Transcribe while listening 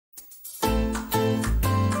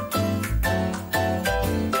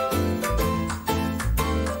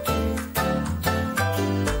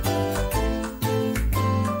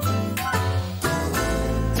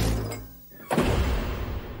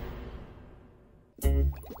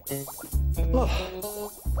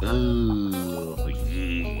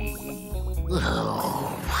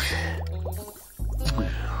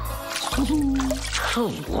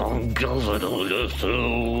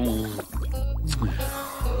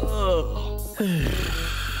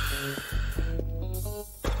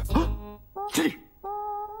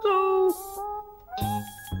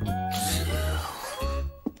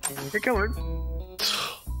You're going.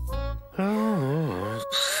 Oh,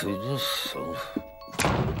 let's see this.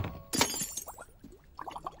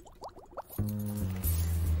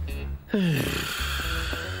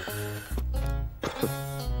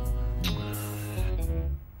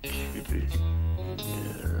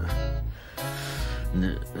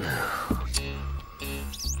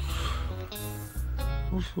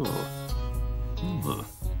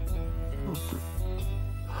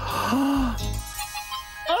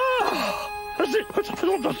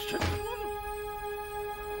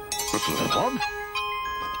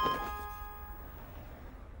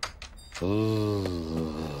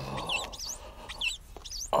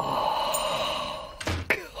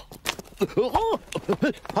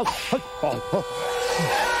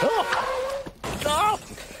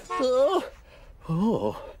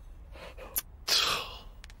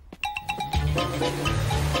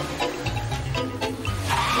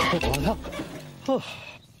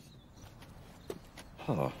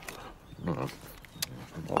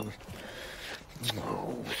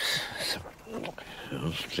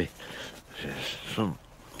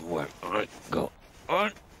 Somewhere I go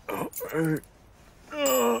on.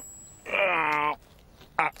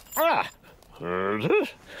 There it is.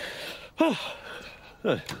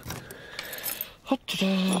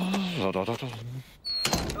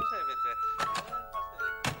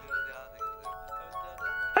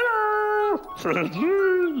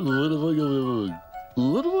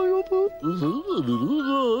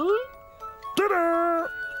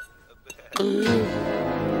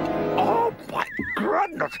 Oh my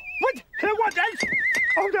goodness! What? What is?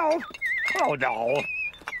 Oh no! Oh no!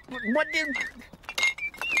 What did?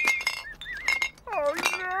 Oh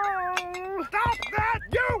no! Stop that!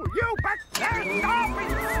 You back there! Stop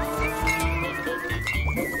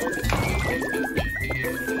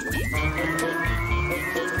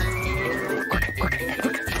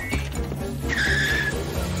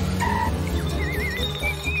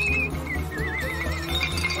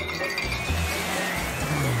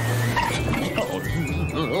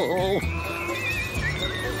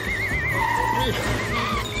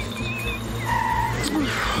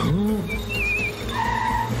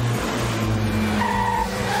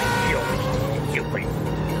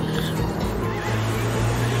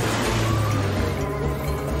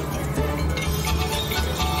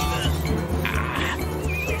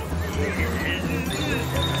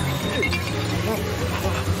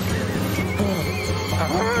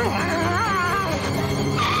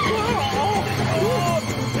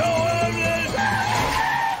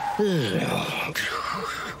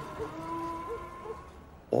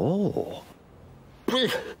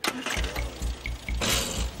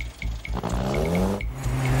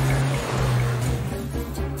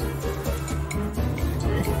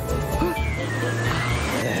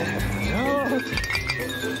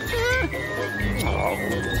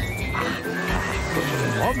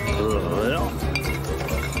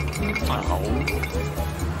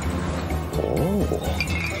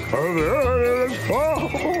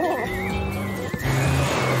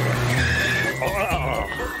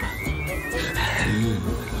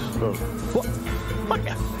Oh. What?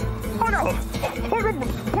 Oh no!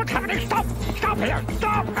 What's happening? Stop! Stop here!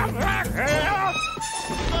 Stop!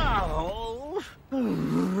 Oh!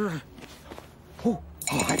 Oh!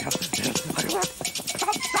 Stop it!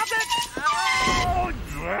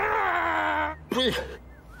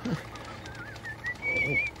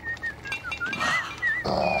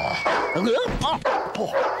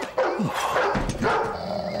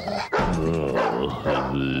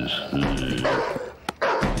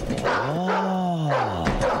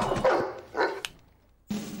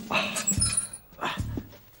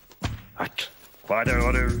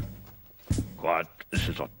 Order. Quiet. This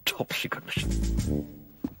is a top secret mission.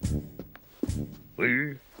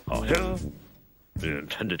 We are here. The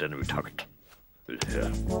intended enemy target is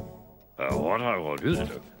here. What I want you to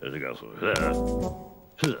do is to go through here.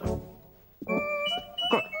 Good.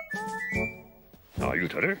 Now you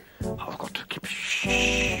tell me. I've got to keep shh.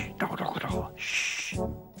 No. Shh.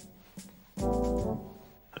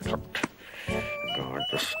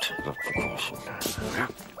 Just the precaution.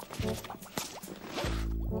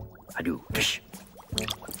 I do. Shh.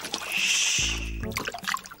 Shh.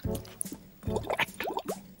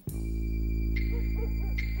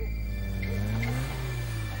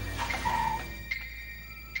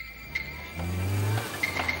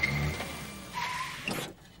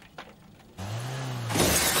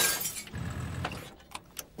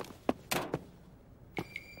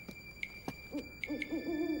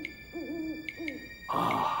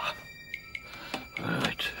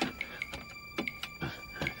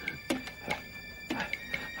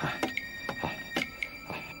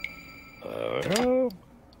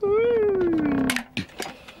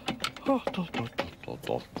 Look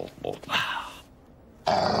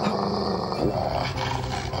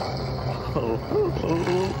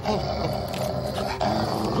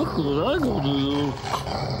what I gonna do.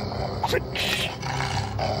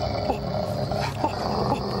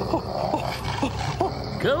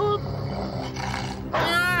 Go on.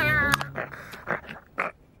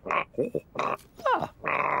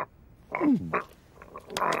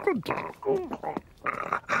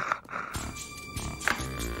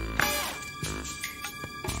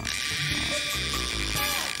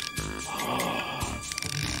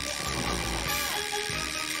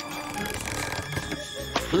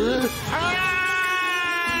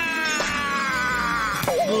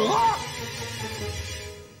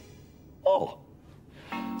 Oh.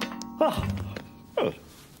 Ah. Oh.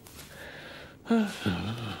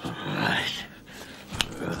 Right.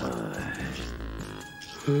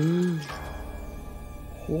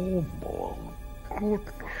 Oh my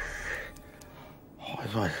goodness.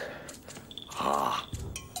 Ah.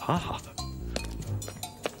 Ah.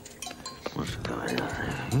 What's going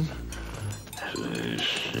on? Let's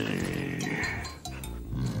see.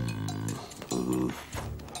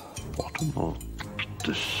 What about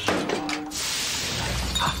this?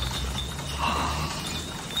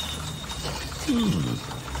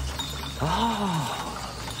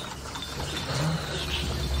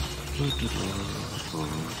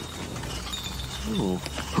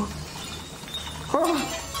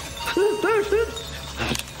 There's it!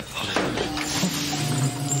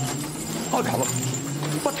 Oh no!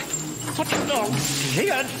 What? No!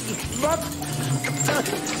 Here! What?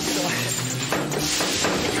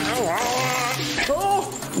 Oh!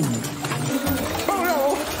 Oh no!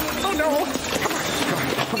 Oh no!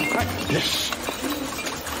 Yes!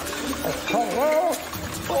 Oh!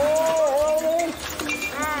 Oh! Oh no!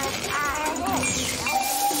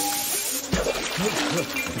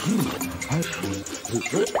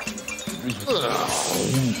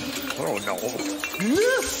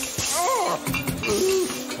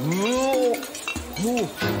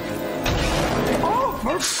 Oh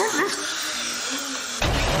my goodness!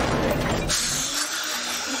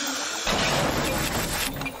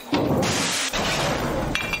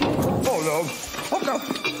 Oh no! Oh no! Oh no!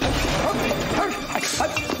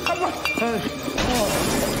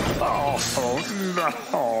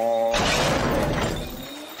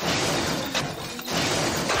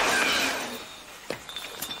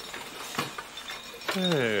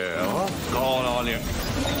 Hey, what's going on here?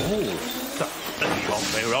 Oh, stop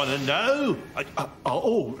me running now.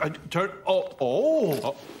 Turn.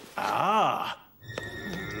 Ah.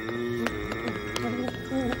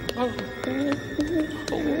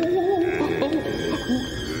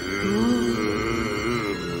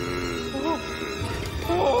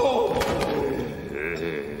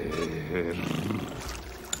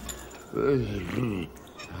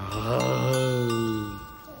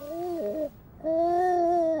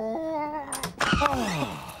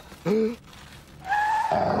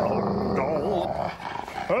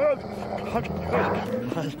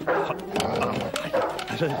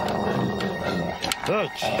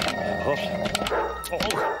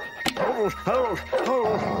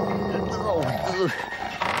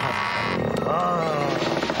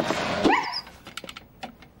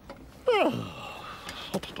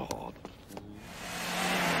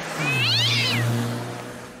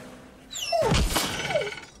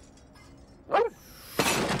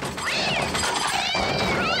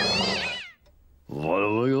 What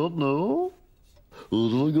have I got now?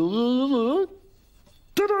 What have I got?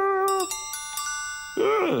 Ta-da!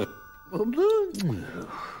 I'm done.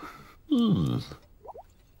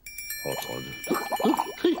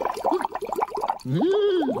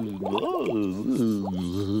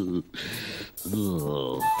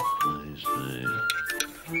 Oh, I see.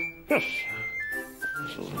 Yes.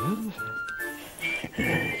 So then.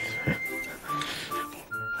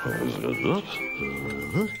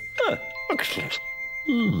 Excellent.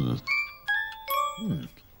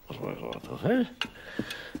 That's what I thought to say.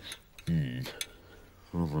 And...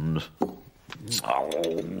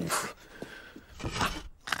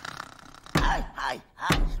 Hi,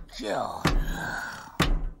 Joe.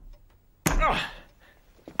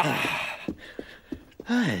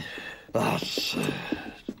 Hey, that's it.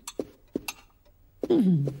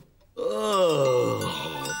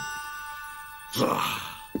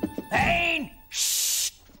 Pain!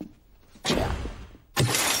 Shh!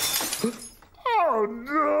 Oh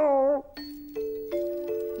no!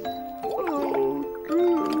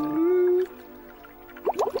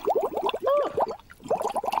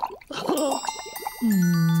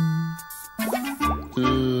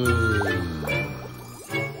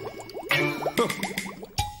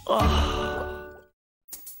 Ah.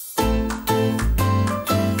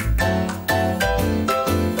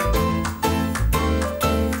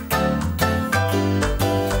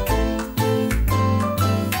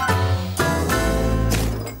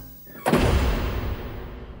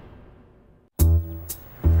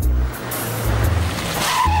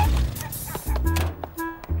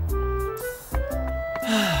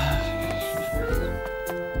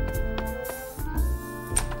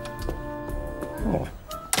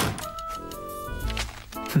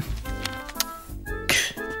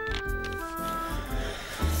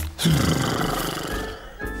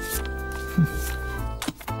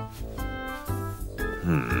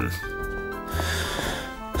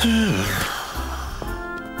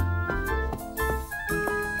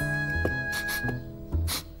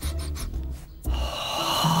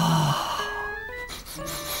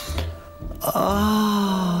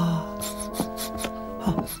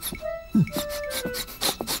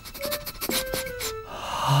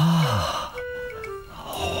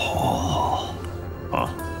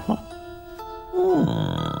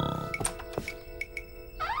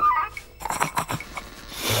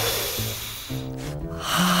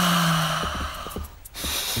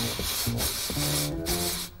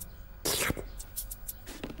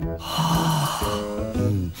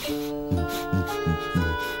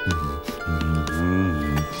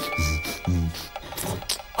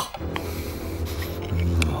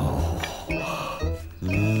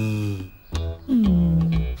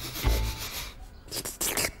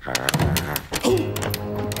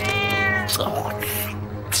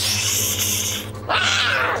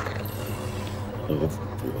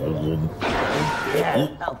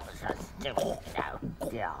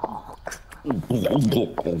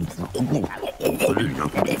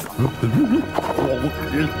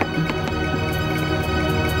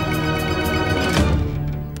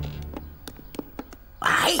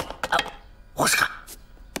 哎，我是看，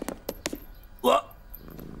我，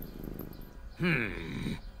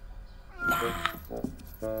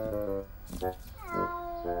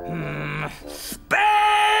贝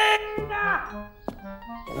娜，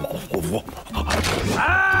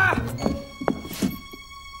啊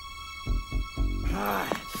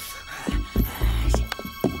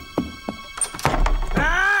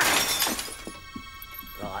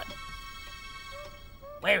！Right.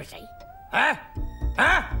 Where is he? Huh?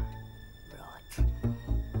 Huh? Right.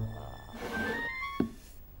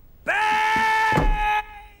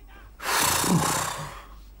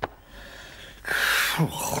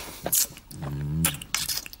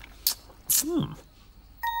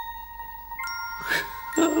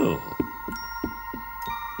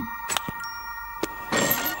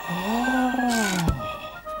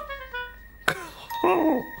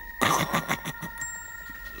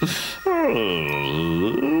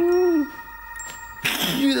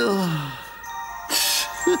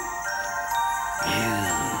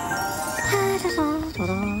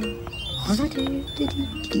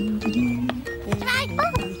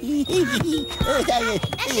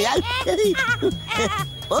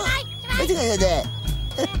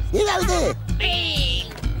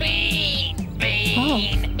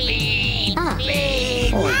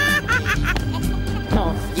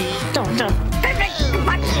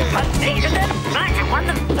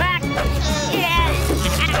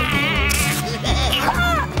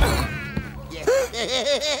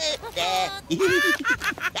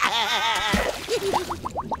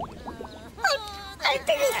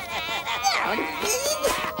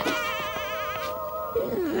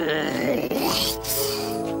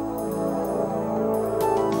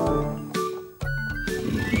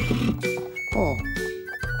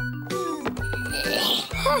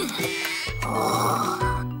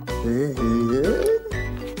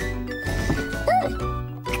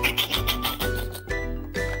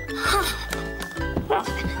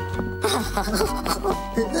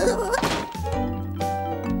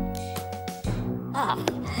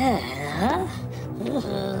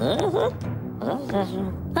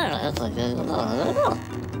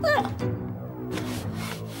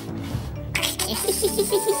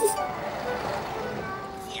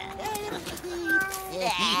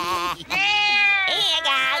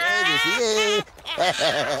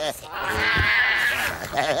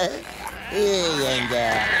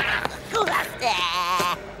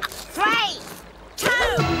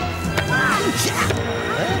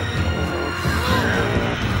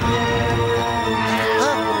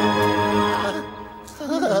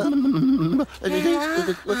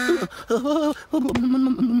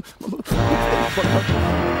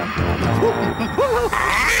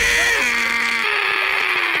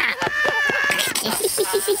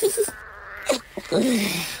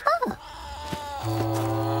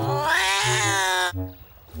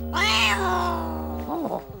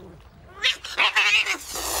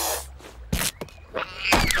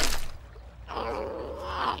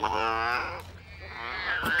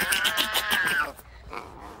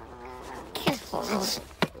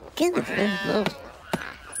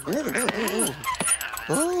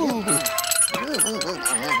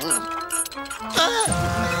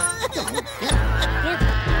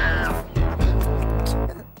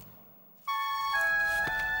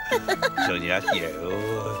 Sonia Sio.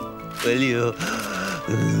 Will you?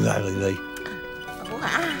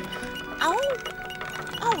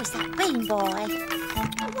 Oh, is that Bean Boy?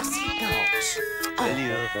 What's he got? Will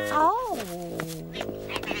you?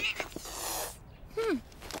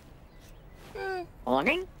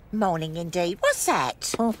 Morning? Morning indeed. What's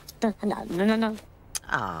that? Oh, no.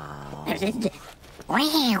 Oh. Okay.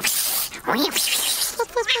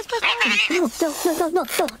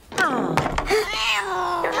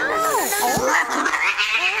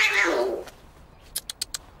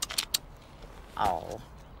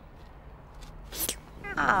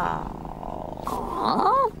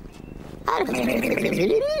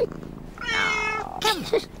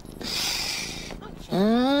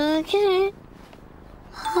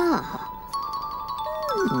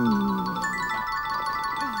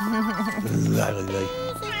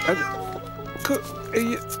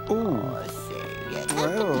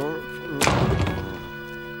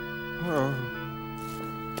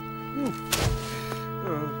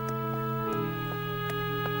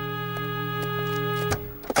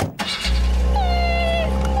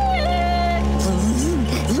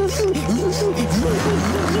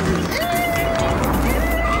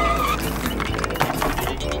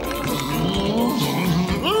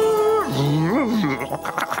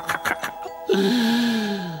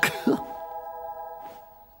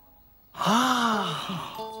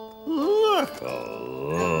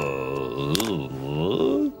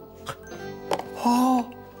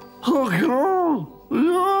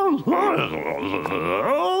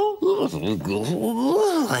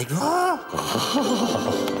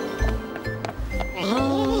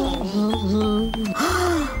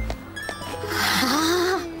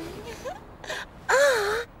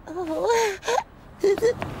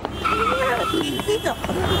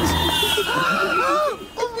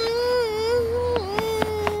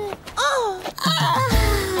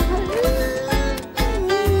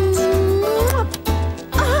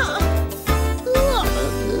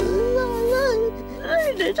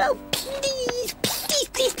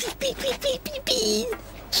 Please.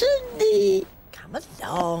 Cindy. Come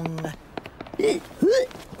along.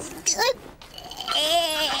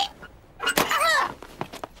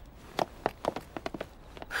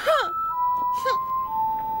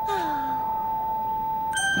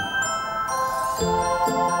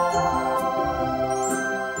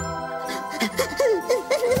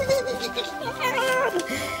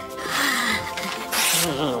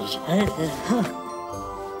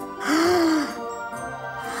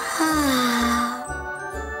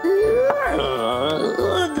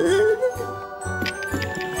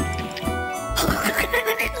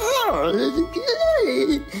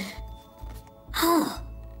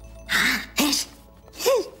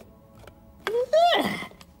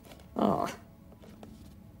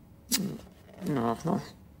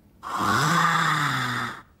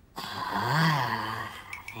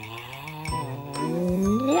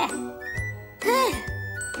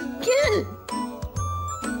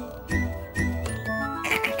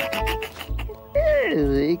 There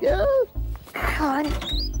we go. Come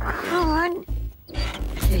on.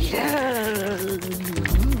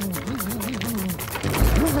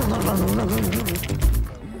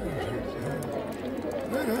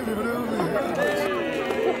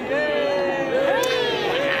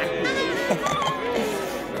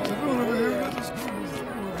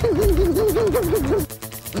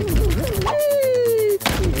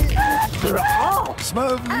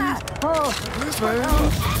 Smile, please. Please,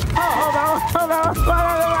 man.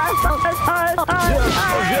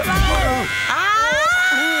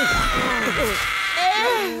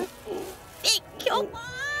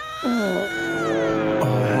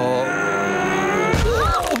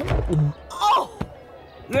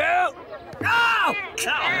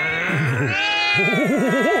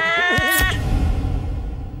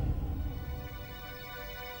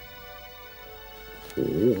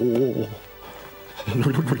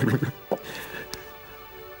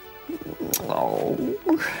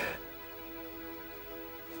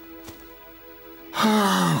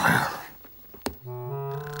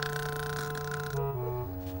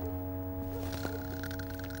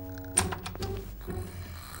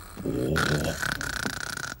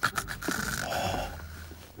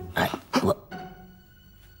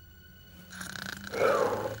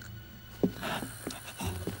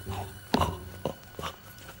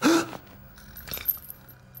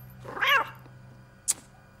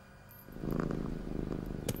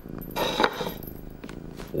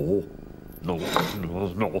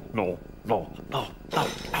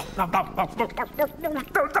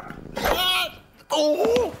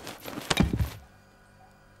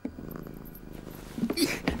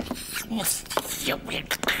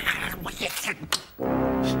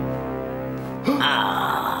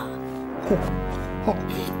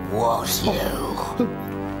 Right!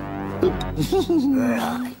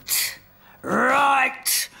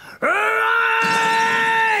 Right.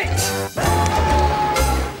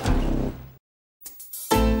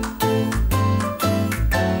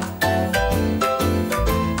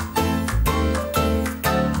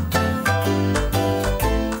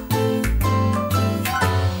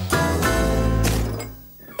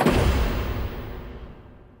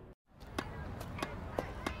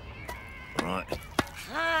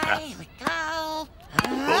 Here we go.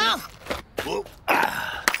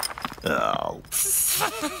 Oh.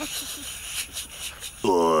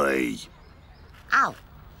 Oi. Oh,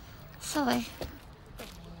 sorry.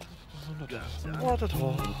 Not at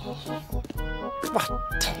all.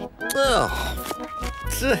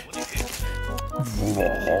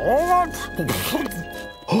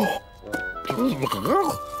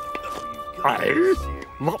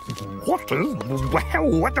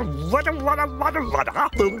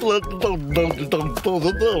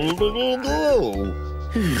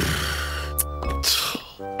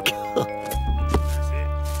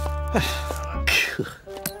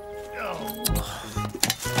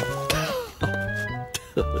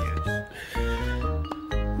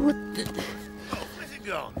 Where's it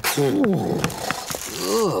gone?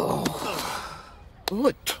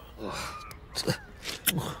 What?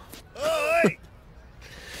 Oi!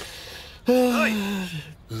 Oi!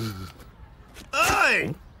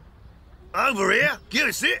 Oi! Over here. Give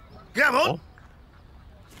us it. Come on.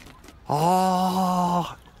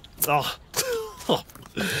 Ah. Ah.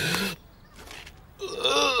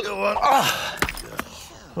 Go on.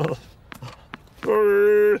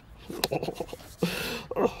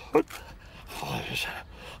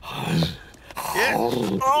 Yeah.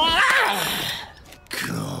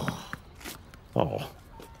 Oh.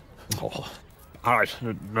 Oh. All right,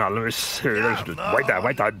 now let me see. No. Wait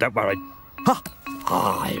there, don't worry. Ha!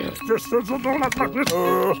 Ah, yes.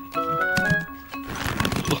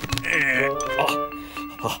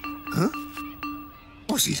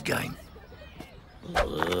 What's his game?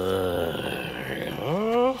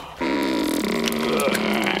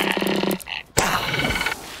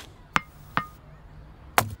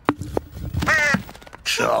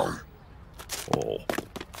 So, Oh.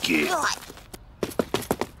 get Right.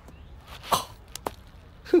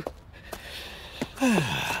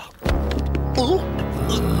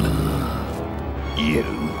 you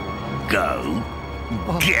go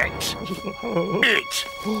get it.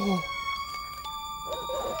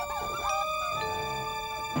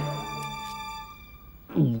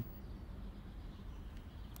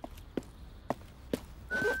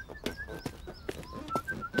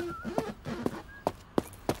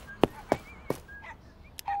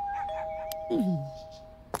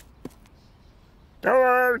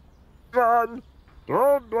 Don't run!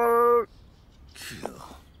 Don't run!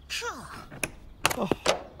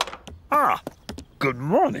 Ah, good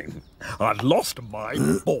morning. I've lost my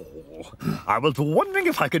ball. I was wondering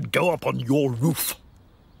if I could go up on your roof.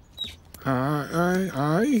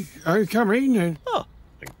 I come in and... Ah,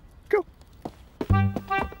 go.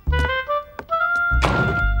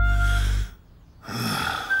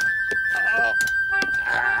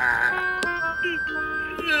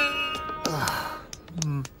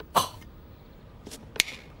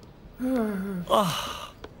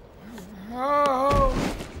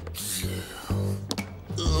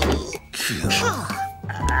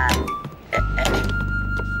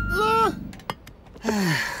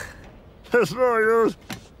 It's no use.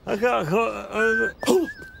 I can't. Oh.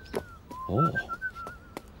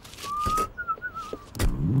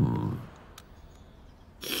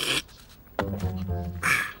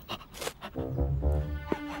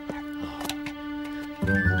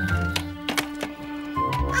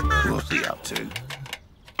 What's he up to?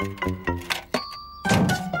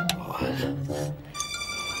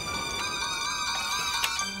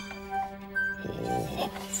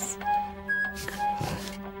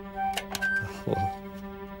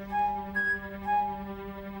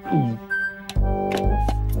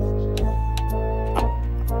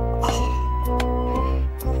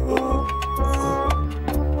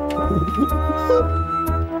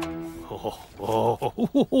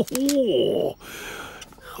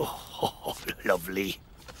 Oh, lovely.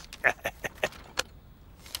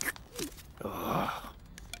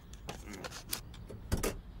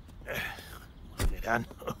 Get on.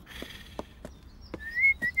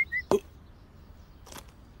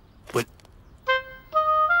 But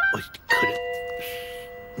I couldn't.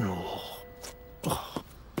 No.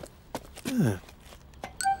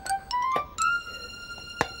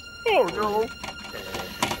 Oh no.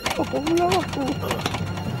 Oh no.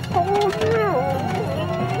 Oh no.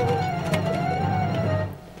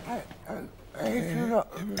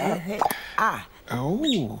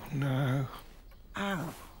 Oh, no.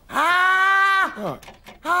 Oh. Ah! What?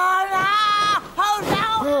 Oh, no! Oh, no!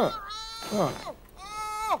 What?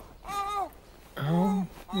 Oh,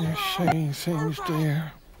 you're saying things,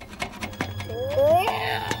 dear.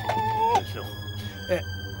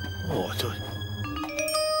 Oh, sorry.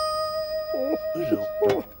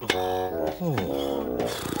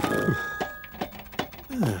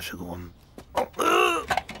 I should go on.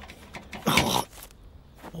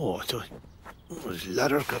 Oh, sorry. This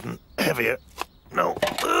ladder's getting heavier. No.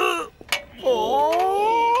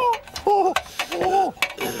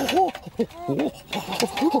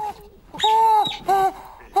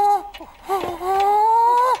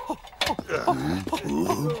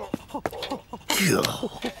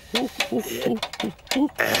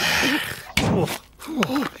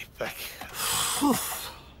 Back.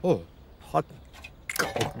 Oh, hot.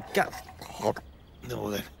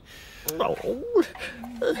 No, then. No.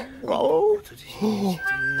 No.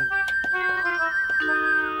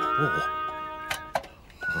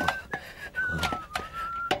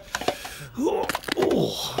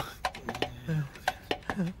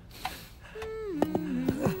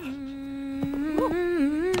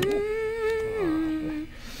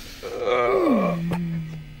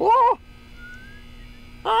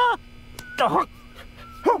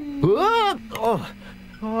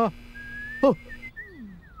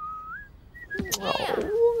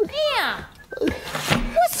 Here.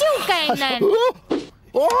 What's your game then?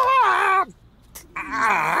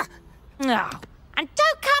 No. And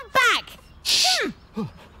don't come back.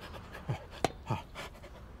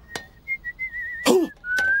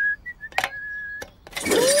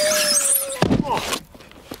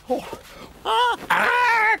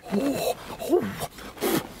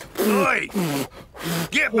 Oi!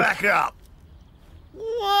 Get back up!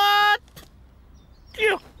 What?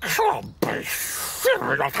 You can't be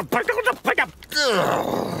serious.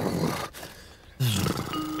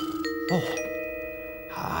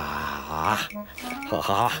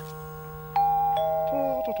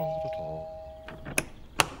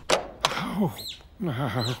 Oh, no.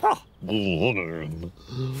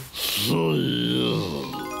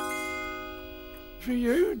 For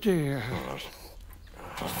you, dear.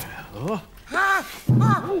 What?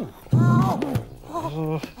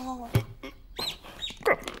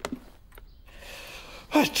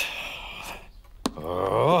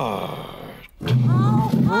 Oh,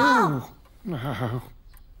 no.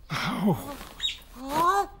 Oh.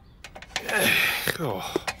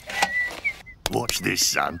 Oh. Watch this,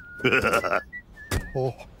 son.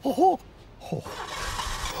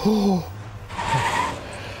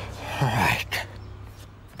 Right.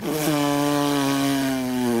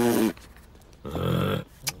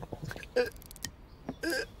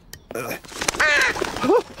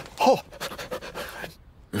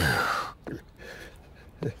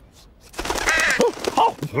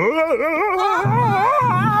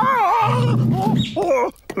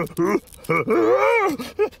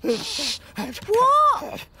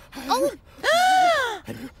 What? Oh.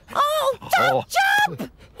 Oh, don't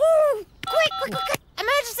jump! Oh, quick.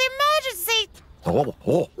 Emergency. Oh.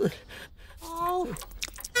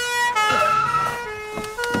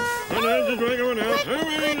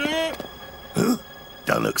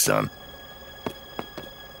 Don't look, son.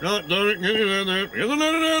 Keep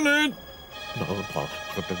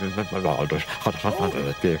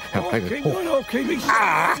it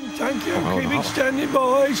standing. Thank you. Keep it standing,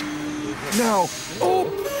 boys. Now, up.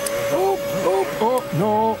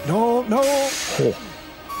 No. No.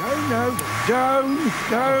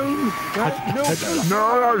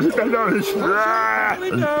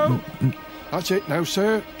 That's it now,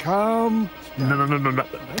 sir. Calm. No.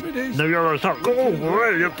 There it is. No, you're not. Go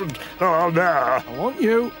away. Oh, no. I want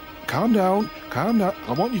you. Calm down.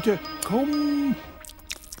 I want you to come.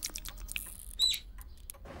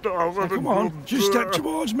 Come on, just step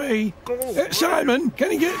towards me. Simon,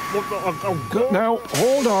 can you get... Now,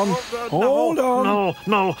 hold on.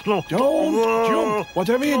 No. Don't jump.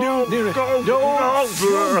 Whatever you do, near it. Don't jump.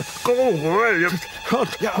 Go away.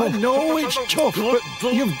 Yeah, I know it's tough,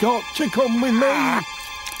 but you've got to come with me.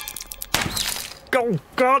 Go,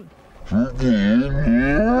 God.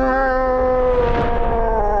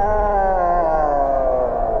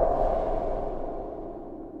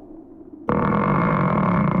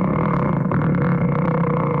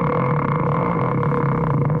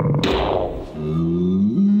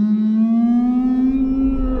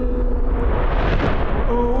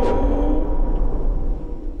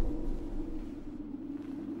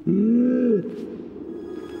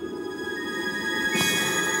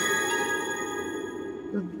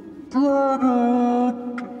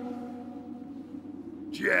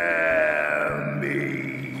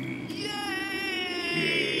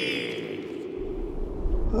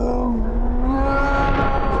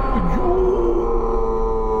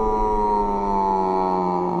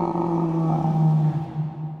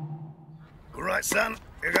 right, son.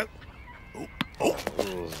 Here you go. Oh.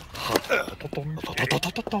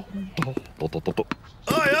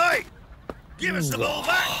 Oi, oi! Give us the ball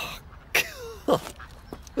back! Come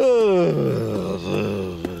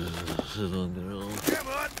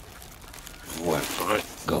on! Where can I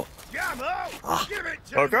go? Come on! Give it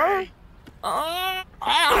to Okay. me!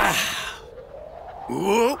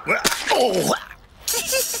 Ooh.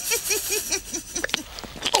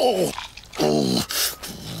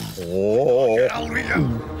 Get hold of me, you.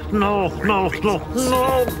 No.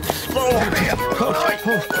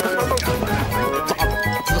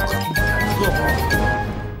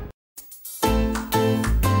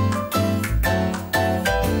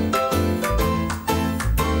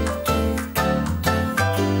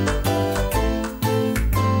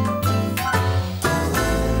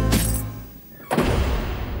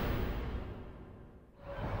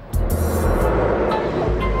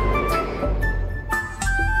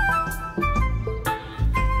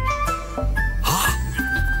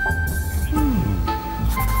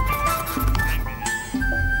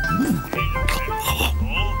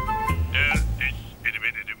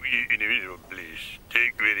 Please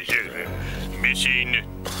take very silver. Missing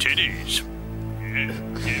titties.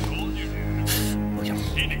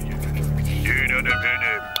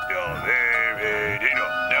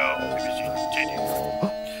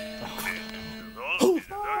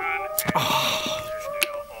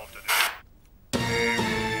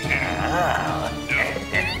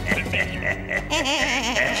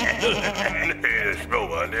 Small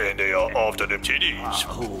one, and they are after the titties.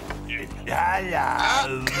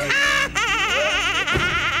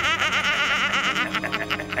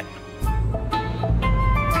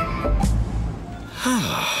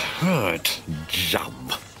 Right,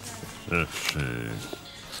 jump. Let's see.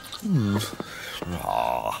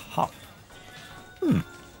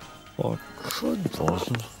 What could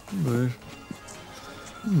possibly be?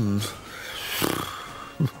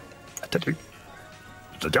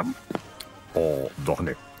 The jump or the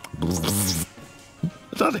honey?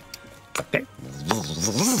 The honey. Okay.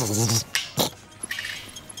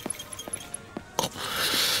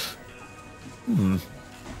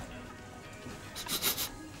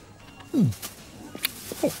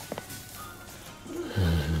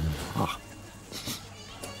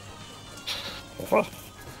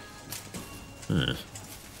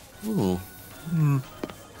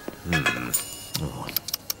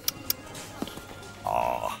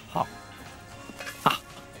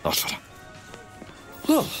 That's it.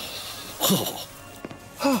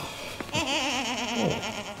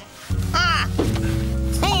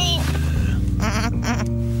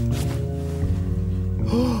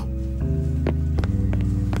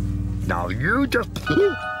 Now you just...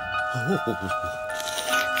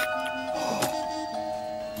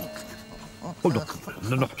 Oh,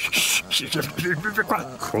 no. Shh. Be quiet.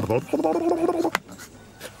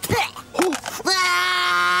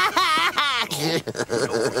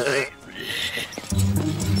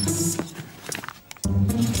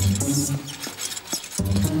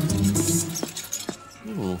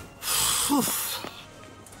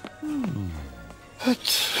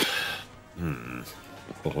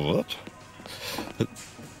 What?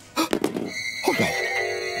 Oh no!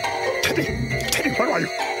 Teddy, where are you?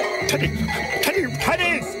 Teddy!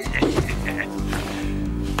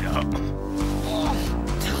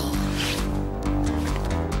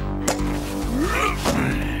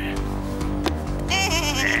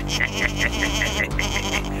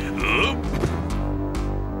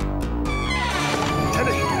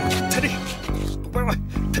 Teddy! Where are you?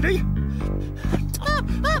 Teddy!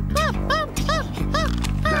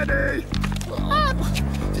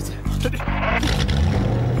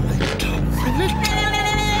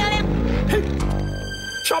 Hey!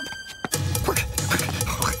 Stop! Quick!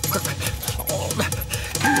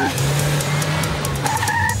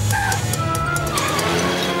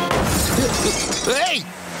 Hey!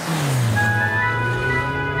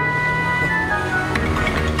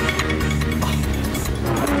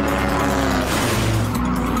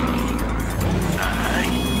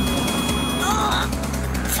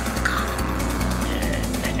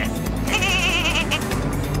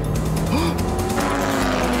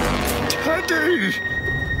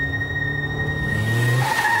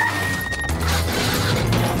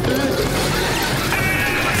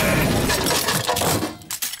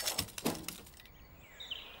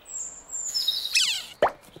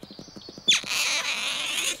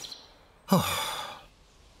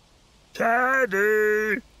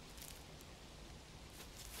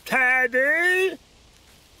 Teddy!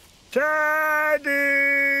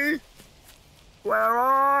 Teddy! Where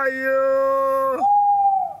are you?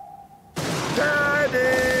 Teddy!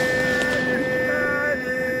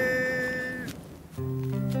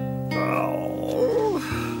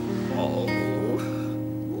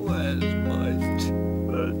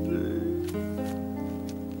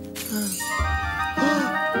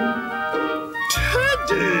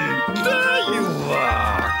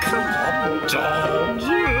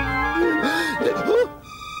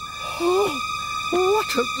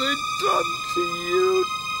 have they done to you,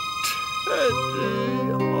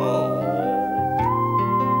 Teddy? Oh.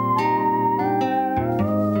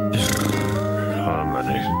 How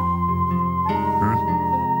many?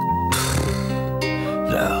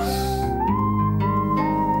 No.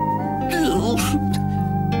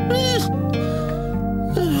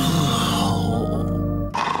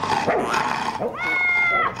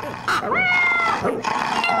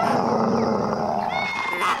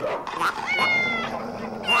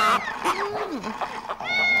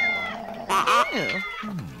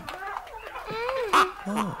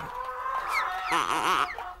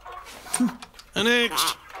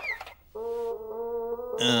 Next.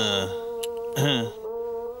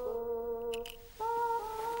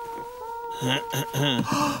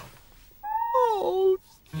 Oh,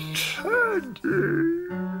 Teddy.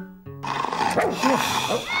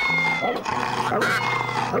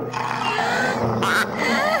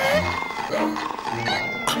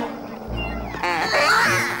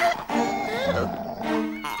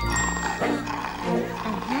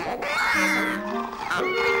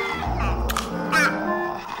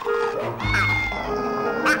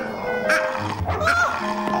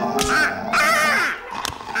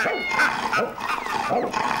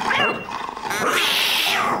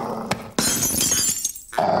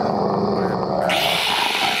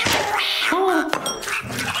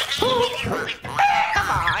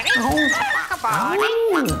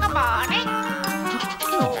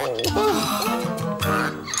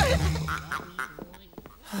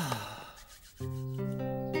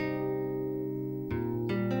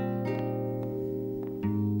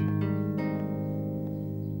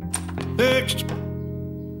 Next.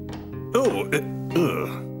 Oh,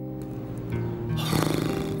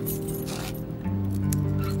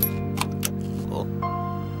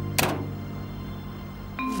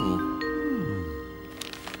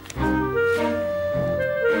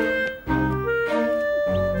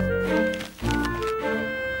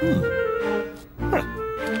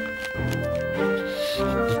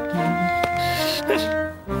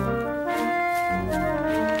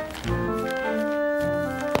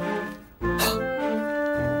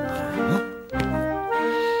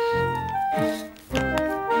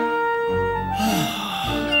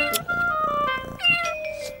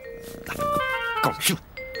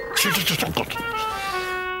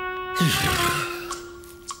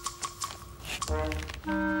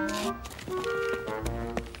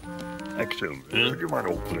 Excellent. Do you mind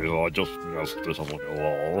opening? I just noticed this on the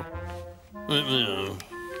wall.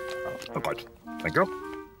 Okay. Thank you.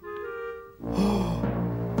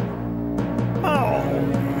 Oh,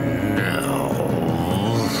 no.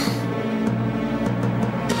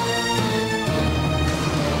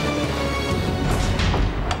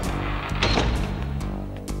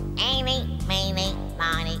 Eeny, meeny,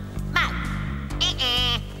 miny, mo.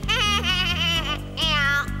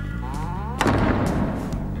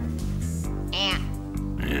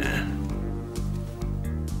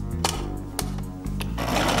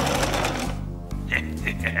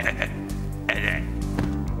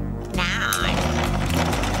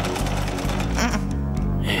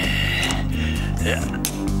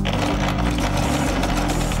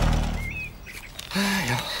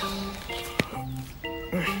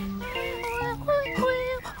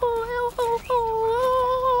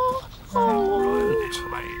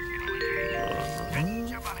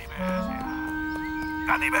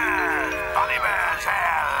 Bunny bears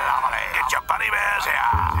here, lovely. Get your bunny bears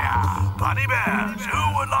here. Bunny bears, who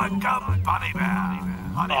would like a bunny bear?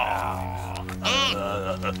 Bunny bears.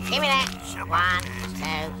 Give me that. 1, 2,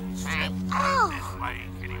 3. Oh. This way,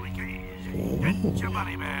 kitty wickies. Get your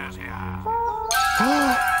bunny bears here. Bunny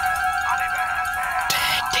bears here.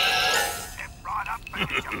 Step right up and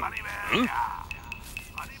get your bunny bears here.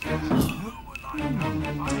 Bunny bears, who would like a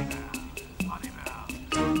bunny bear? Bunny bears.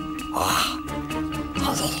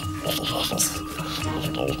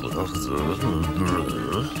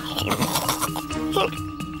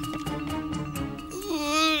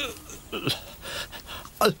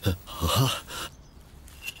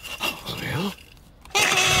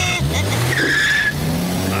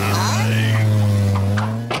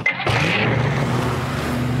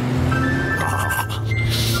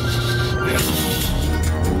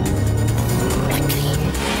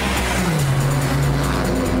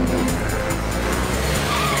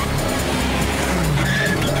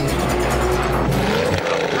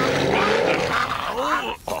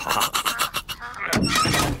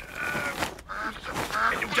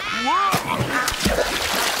 Whoa!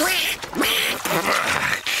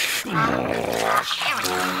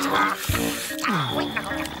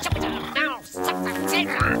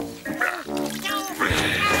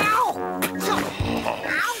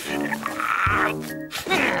 Look!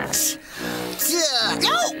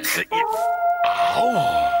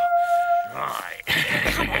 Oh. Right.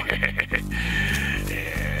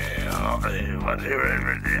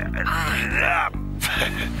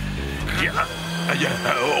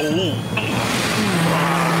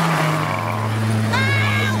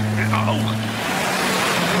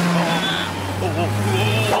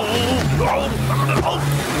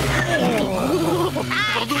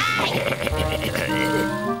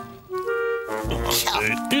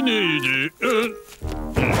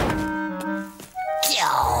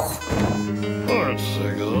 Let's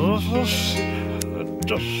take this. And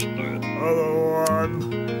just the other one.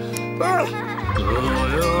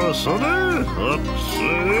 Yeah, Sonny. Let's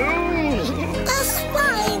see. That's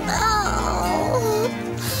fine. Oh.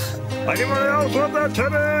 Anybody else want that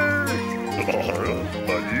teddy?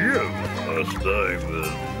 But you are staying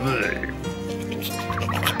with me.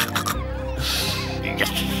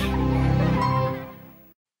 Yes.